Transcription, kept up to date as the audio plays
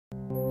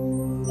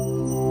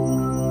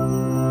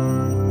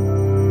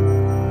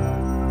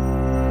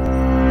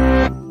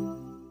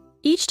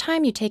Each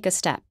time you take a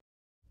step,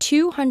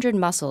 200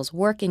 muscles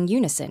work in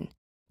unison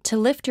to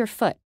lift your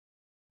foot,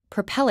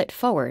 propel it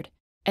forward,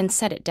 and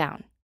set it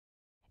down.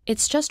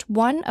 It's just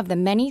one of the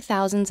many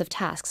thousands of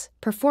tasks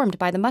performed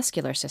by the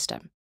muscular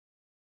system.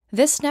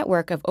 This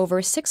network of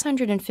over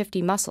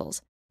 650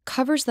 muscles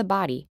covers the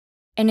body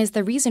and is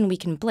the reason we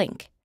can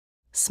blink,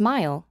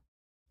 smile,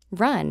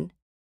 run,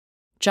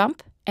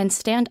 jump, and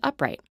stand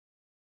upright.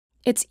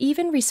 It's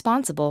even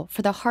responsible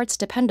for the heart's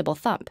dependable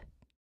thump.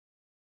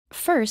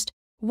 First,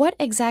 what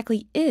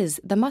exactly is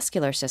the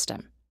muscular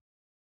system?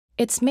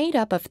 It's made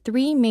up of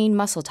three main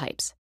muscle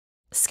types: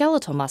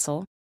 skeletal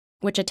muscle,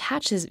 which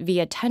attaches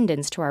via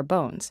tendons to our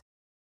bones;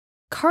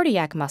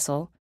 cardiac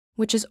muscle,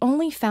 which is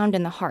only found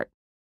in the heart;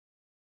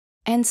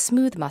 and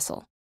smooth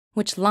muscle,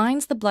 which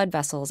lines the blood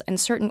vessels and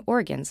certain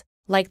organs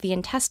like the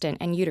intestine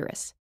and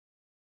uterus.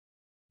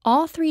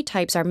 All three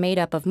types are made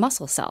up of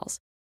muscle cells,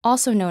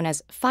 also known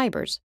as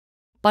fibers,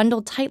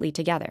 bundled tightly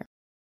together.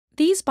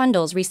 These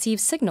bundles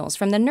receive signals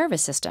from the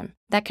nervous system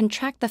that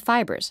contract the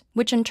fibers,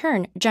 which in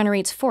turn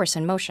generates force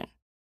and motion.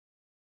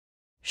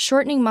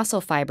 Shortening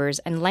muscle fibers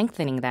and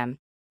lengthening them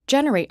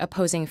generate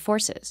opposing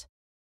forces.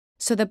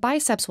 So the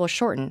biceps will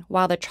shorten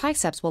while the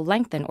triceps will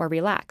lengthen or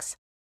relax,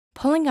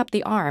 pulling up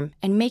the arm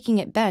and making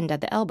it bend at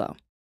the elbow.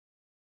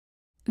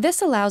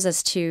 This allows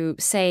us to,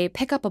 say,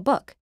 pick up a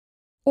book,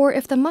 or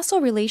if the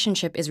muscle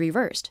relationship is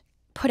reversed,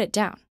 put it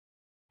down.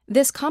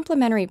 This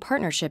complementary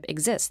partnership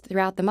exists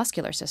throughout the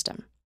muscular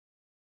system.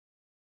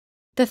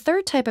 The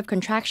third type of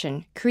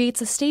contraction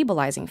creates a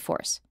stabilizing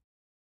force.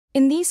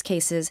 In these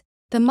cases,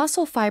 the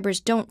muscle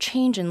fibers don't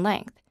change in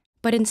length,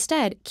 but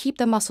instead keep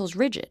the muscles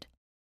rigid.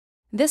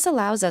 This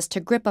allows us to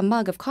grip a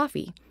mug of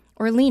coffee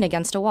or lean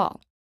against a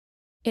wall.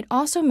 It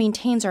also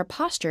maintains our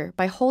posture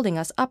by holding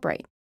us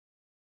upright.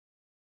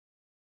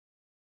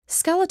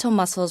 Skeletal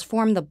muscles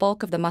form the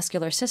bulk of the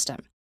muscular system,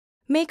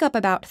 make up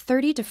about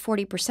 30 to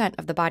 40%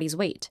 of the body's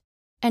weight,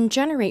 and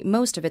generate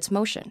most of its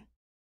motion.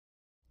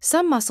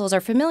 Some muscles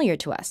are familiar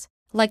to us,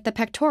 like the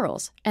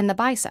pectorals and the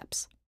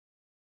biceps.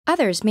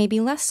 Others may be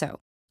less so,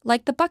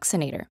 like the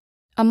buccinator,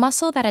 a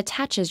muscle that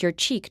attaches your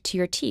cheek to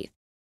your teeth,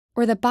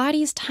 or the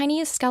body's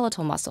tiniest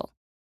skeletal muscle,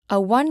 a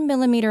 1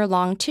 millimeter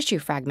long tissue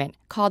fragment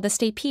called the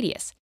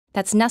stapedius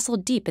that's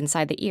nestled deep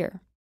inside the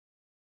ear.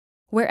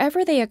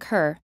 Wherever they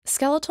occur,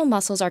 skeletal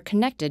muscles are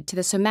connected to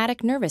the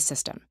somatic nervous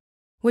system,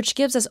 which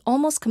gives us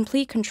almost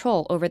complete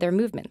control over their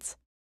movements.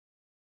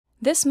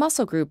 This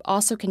muscle group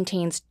also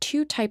contains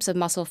two types of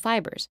muscle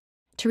fibers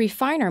to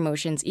refine our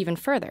motions even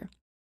further: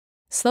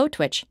 slow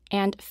twitch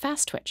and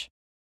fast twitch.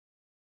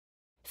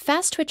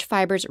 Fast twitch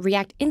fibers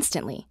react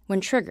instantly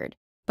when triggered,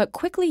 but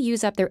quickly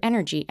use up their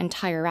energy and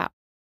tire out.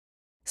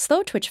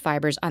 Slow twitch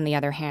fibers, on the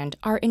other hand,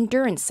 are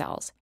endurance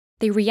cells.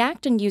 They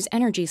react and use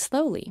energy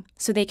slowly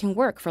so they can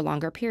work for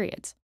longer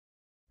periods.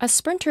 A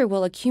sprinter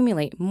will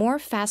accumulate more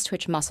fast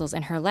twitch muscles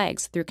in her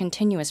legs through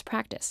continuous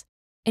practice,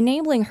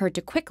 enabling her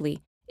to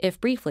quickly, if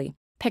briefly,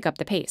 pick up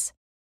the pace.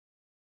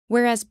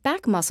 Whereas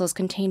back muscles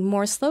contain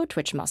more slow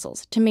twitch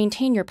muscles to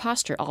maintain your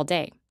posture all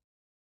day.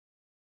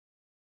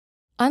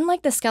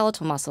 Unlike the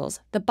skeletal muscles,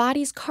 the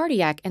body's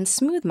cardiac and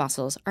smooth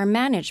muscles are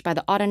managed by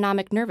the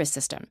autonomic nervous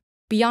system,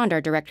 beyond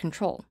our direct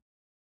control.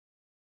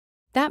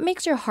 That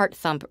makes your heart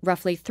thump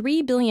roughly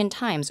 3 billion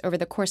times over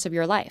the course of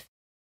your life,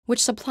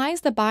 which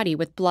supplies the body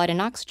with blood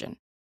and oxygen.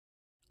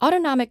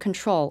 Autonomic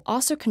control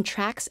also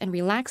contracts and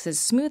relaxes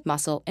smooth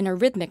muscle in a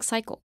rhythmic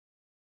cycle.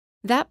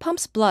 That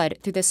pumps blood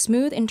through the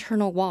smooth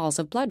internal walls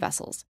of blood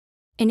vessels,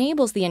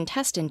 enables the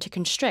intestine to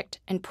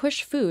constrict and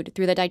push food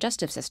through the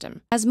digestive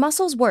system. As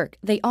muscles work,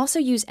 they also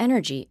use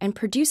energy and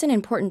produce an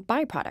important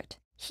byproduct: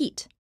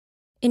 heat.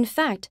 In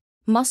fact,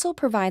 muscle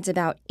provides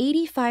about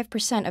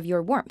 85% of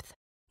your warmth,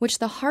 which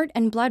the heart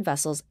and blood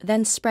vessels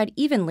then spread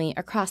evenly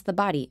across the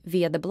body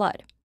via the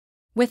blood.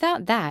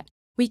 Without that,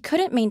 we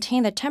couldn't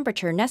maintain the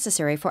temperature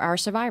necessary for our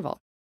survival.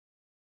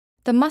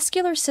 The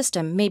muscular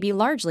system may be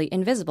largely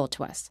invisible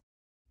to us,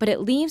 but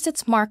it leaves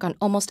its mark on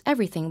almost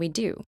everything we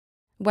do,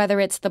 whether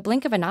it's the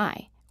blink of an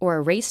eye or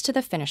a race to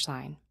the finish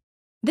line.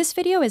 This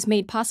video is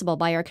made possible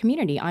by our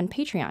community on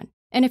Patreon,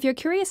 and if you're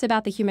curious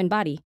about the human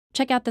body,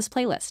 check out this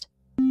playlist.